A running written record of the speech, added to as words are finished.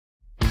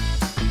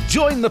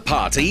Join the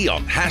party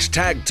on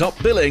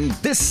 #TopBilling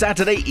this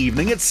Saturday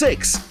evening at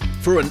 6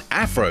 for an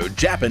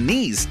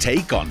Afro-Japanese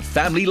take on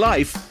family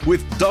life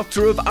with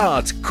Doctor of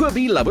Art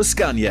Cobie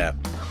Labuscagne.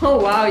 Oh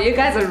wow, you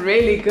guys are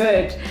really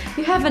good.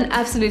 You have an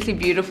absolutely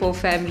beautiful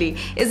family.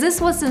 Is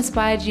this what's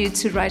inspired you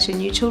to write a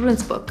new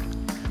children's book?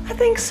 I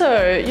think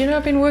so. You know,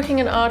 I've been working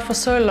in art for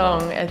so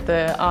long at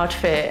the art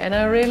fair, and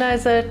I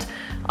realized that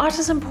art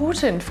is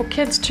important for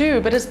kids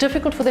too, but it's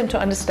difficult for them to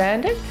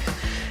understand it.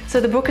 So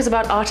the book is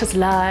about artists'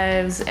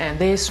 lives and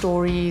their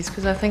stories,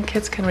 because I think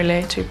kids can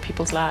relate to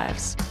people's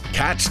lives.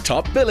 Catch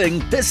Top Billing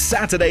this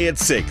Saturday at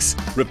 6.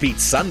 Repeat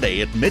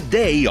Sunday at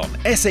midday on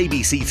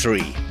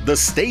SABC3. The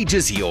stage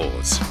is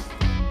yours.